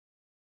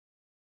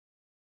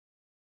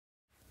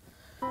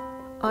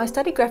I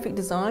studied graphic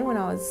design when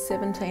I was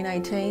 17,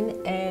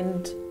 18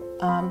 and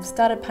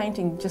started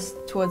painting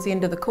just towards the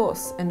end of the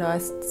course, and I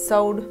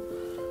sold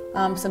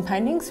some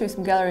paintings through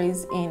some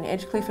galleries in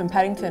Edgecliff and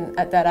Paddington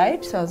at that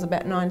age, so I was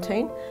about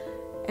 19,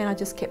 and I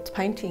just kept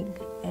painting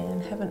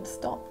and haven't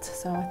stopped.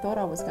 So I thought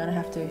I was going to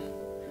have to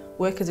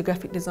work as a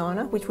graphic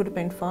designer, which would have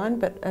been fine,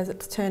 but as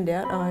it's turned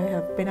out I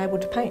have been able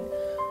to paint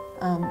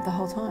the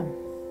whole time.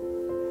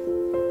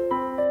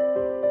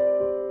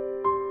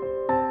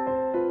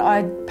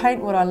 I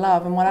paint what I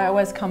love, and what I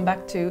always come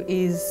back to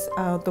is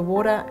the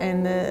water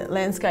and the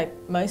landscape,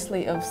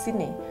 mostly of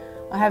Sydney.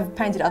 I have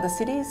painted other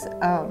cities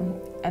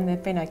and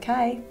they've been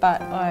okay, but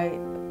I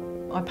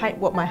paint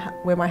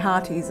where my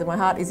heart is, and my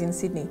heart is in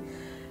Sydney.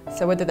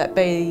 So whether that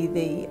be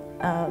the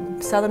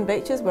southern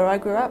beaches where I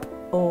grew up,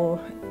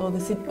 or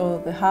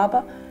the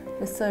harbour,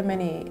 there's so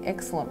many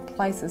excellent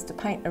places to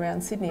paint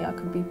around Sydney. I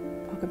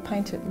could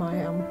paint it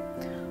my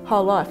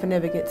whole life and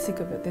never get sick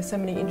of it. There's so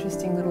many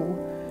interesting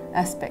little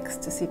aspects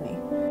to Sydney.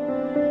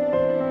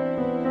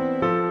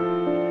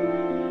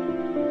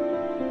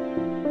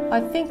 I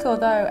think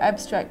although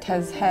abstract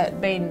has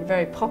been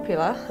very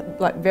popular,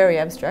 like very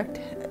abstract,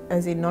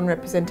 as in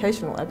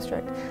non-representational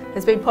abstract,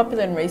 has been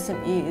popular in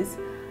recent years,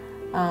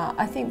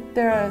 I think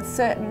there are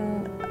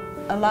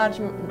a large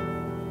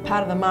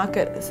part of the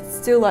market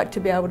still like to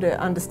be able to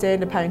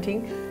understand a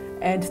painting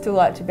and still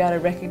like to be able to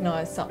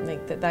recognise something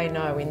that they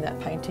know in that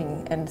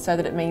painting, and so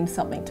that it means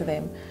something to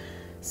them.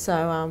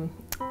 So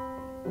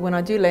when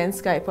I do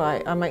landscape,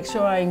 I make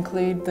sure I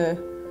include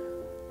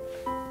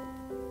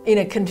in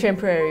a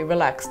contemporary,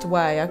 relaxed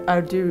way.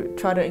 I do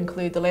try to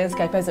include the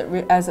landscape as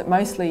it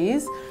mostly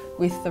is,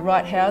 with the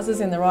right houses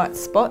in the right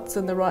spots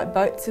and the right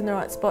boats in the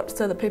right spots,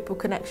 so that people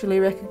can actually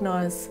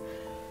recognise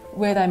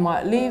where they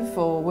might live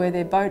or where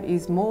their boat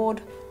is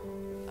moored.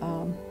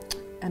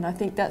 And I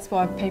think that's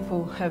why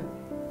people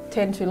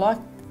tend to like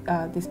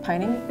these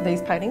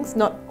paintings.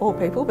 Not all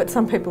people, but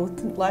some people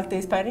like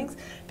these paintings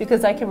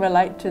because they can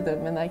relate to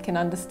them and they can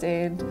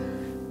understand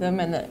them,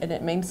 and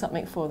it means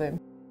something for them.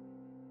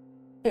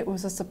 It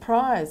was a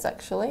surprise,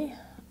 actually,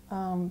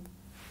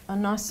 a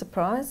nice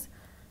surprise,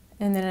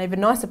 and then an even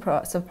nicer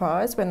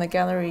surprise when the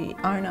gallery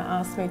owner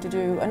asked me to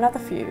do another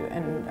few,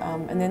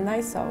 and then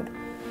they sold.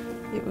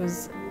 It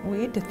was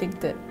weird to think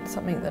that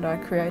something that I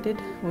created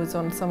was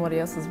on somebody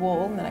else's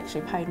wall and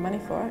actually paid money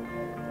for it.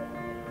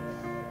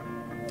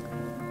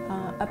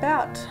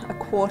 About a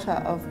quarter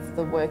of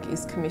the work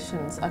is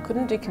commissions. I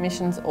couldn't do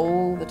commissions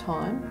all the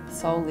time,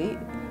 solely,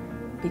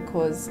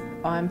 because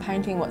I'm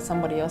painting what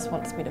somebody else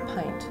wants me to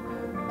paint.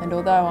 And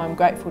although I'm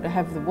grateful to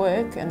have the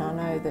work, and I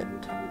know that,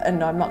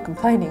 and I'm not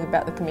complaining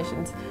about the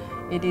commissions,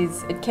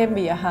 it can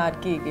be a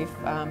hard gig if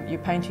you're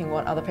painting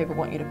what other people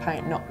want you to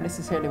paint, not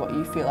necessarily what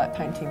you feel like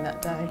painting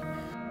that day.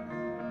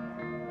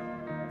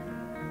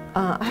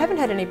 I haven't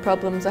had any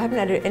problems. I haven't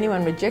had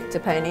anyone reject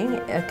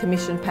a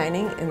commission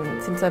painting,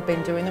 since I've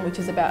been doing them, which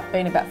has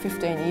been about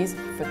 15 years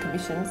for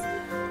commissions,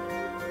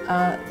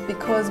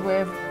 because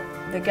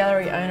the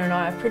gallery owner and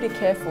I are pretty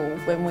careful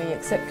when we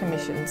accept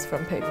commissions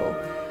from people.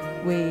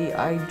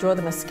 I draw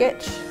them a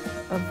sketch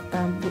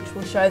which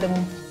will show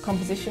them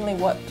compositionally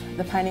what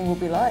the painting will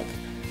be like.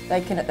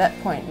 They can at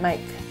that point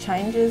make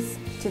changes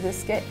to the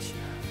sketch,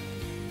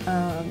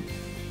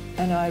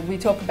 and we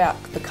talk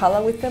about the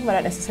colour with them. I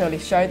don't necessarily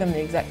show them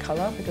the exact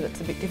colour because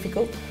it's a bit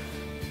difficult,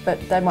 but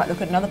they might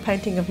look at another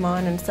painting of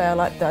mine and say, I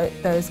like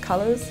those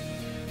colours.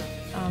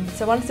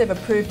 So once they've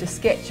approved a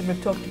sketch and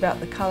we've talked about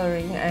the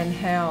colouring and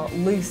how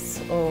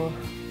loose or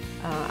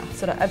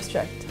sort of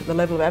abstract, the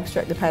level of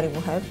abstract the painting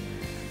will have,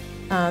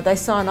 they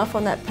sign off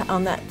on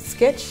that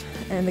sketch,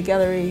 and the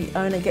gallery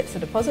owner gets a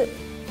deposit.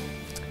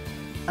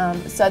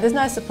 So there's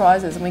no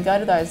surprises, and we go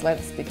to those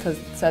lengths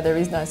so there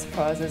is no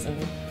surprises,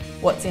 and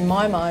what's in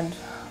my mind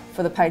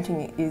for the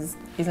painting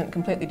isn't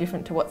completely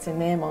different to what's in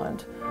their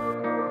mind.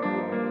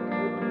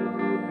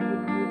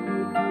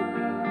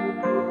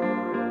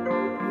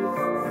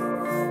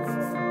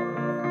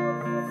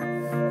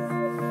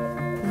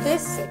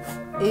 This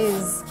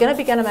is going to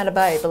be Gunnamatta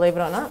Bay, believe it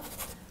or not.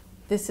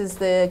 This is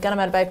the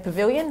Gunnamatta Bay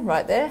Pavilion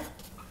right there.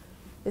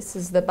 This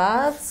is the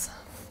baths,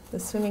 the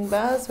swimming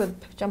baths with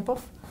jump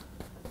off.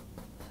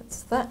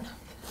 That's that.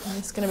 And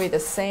it's going to be the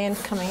sand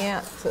coming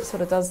out, so it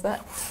sort of does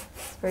that.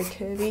 It's very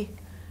curvy.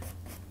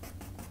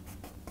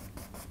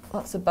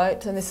 Lots of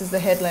boats, and this is the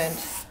headland.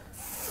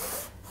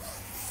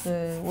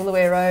 The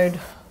Woolooware Road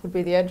would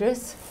be the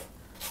address.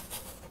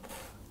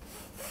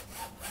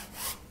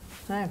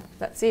 No,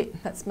 that's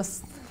it. That's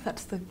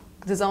the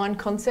design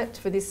concept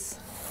for this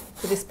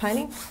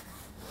painting.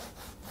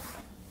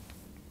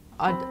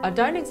 I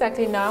don't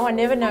exactly know. I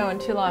never know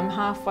until I'm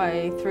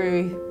halfway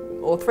through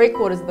or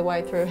 3/4 of the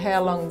way through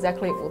how long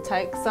exactly it will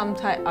take. Some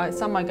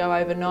I go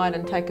overnight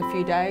and take a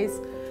few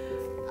days.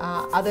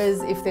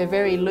 Others, if they're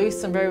very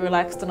loose and very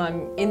relaxed and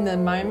I'm in the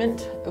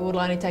moment, it will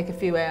only take a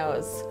few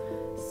hours.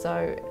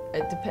 So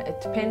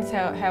it depends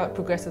how it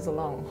progresses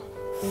along.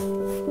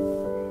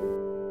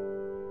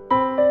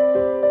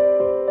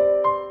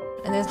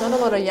 And there's not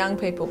a lot of young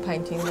people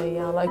painting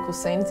the local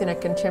scenes in a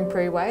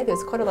contemporary way.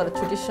 There's quite a lot of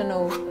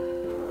traditional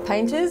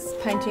painters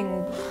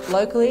painting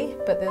locally,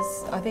 but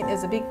I think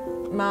there's a big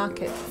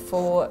market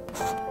for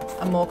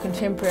a more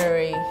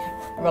contemporary,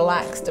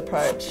 relaxed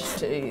approach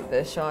to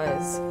the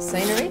Shire's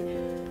scenery.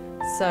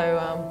 So,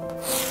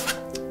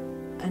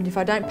 and if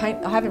I don't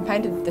paint, I haven't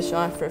painted the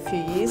Shire for a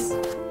few years,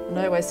 and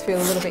I always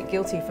feel a little bit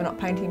guilty for not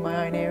painting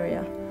my own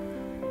area.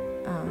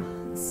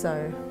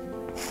 So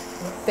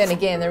then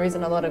again, there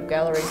isn't a lot of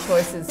gallery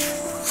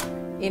choices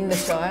in the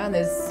Shire, and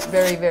there's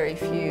very, very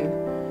few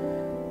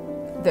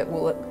that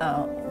will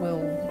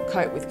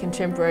cope with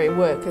contemporary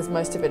work, as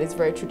most of it is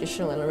very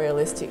traditional and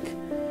realistic.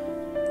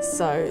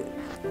 So,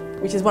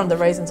 which is one of the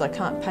reasons I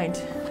can't paint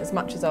as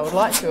much as I would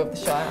like to of the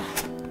Shire,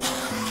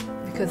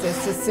 because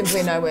there's just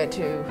simply nowhere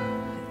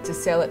to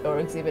sell it or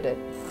exhibit it.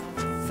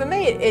 For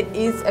me, it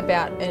is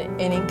about an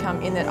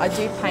income, in that I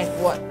do paint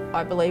what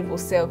I believe will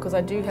sell, because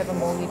I do have a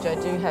mortgage, I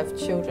do have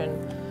children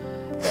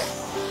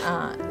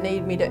that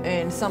need me to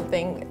earn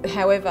something.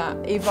 However,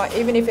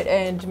 even if it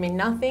earned me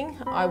nothing,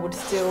 I would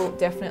still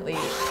definitely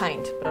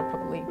paint, but I'd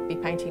probably be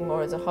painting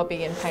more as a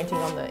hobby and painting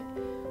on the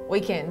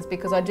weekends,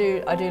 because I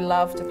do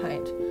love to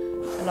paint,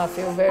 and I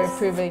feel very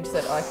privileged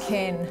that I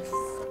can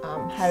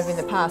have in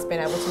the past been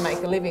able to make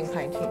a living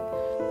painting.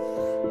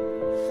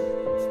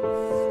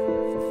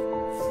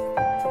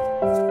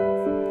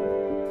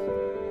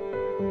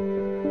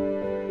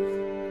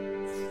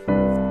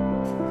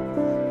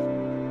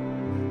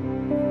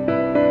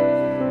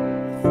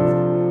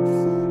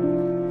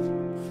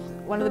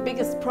 One of the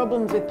biggest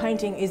problems with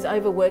painting is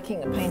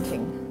overworking a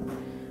painting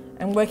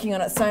and working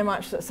on it so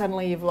much that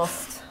suddenly you've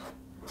lost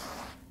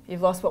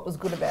what was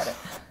good about it.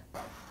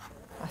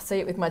 I see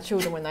it with my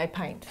children when they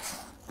paint.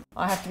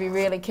 I have to be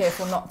really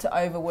careful not to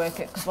overwork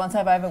it, because once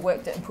I've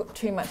overworked it and put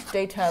too much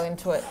detail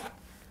into it,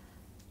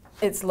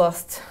 it's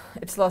lost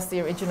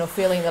the original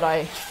feeling that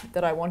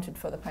I wanted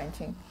for the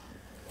painting.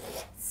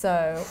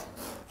 So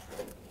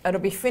it'll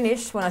be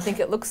finished when I think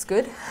it looks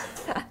good,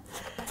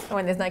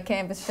 when there's no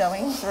canvas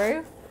showing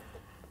through,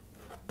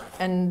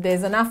 and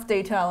there's enough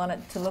detail on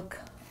it to look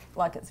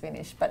like it's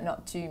finished, but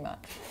not too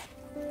much.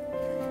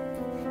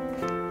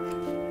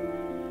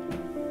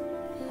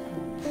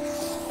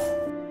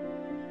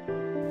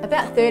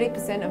 About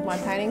 30% of my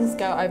paintings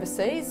go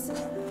overseas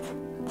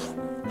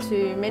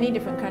to many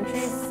different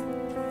countries,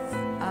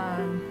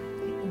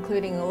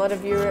 including a lot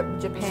of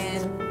Europe,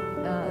 Japan.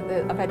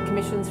 I've had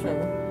commissions from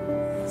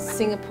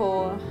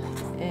Singapore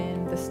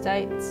and the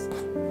States.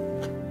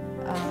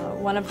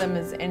 One of them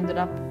has ended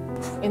up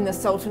in the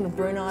Sultan of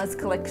Brunei's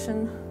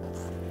collection.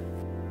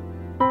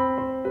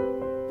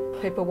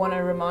 People want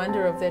a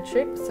reminder of their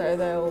trip, so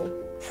they'll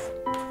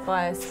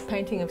buy a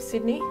painting of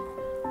Sydney.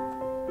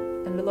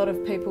 And a lot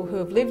of people who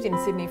have lived in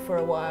Sydney for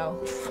a while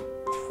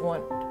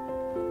want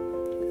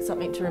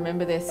something to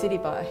remember their city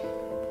by,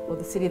 or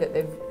the city that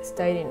they've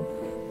stayed in.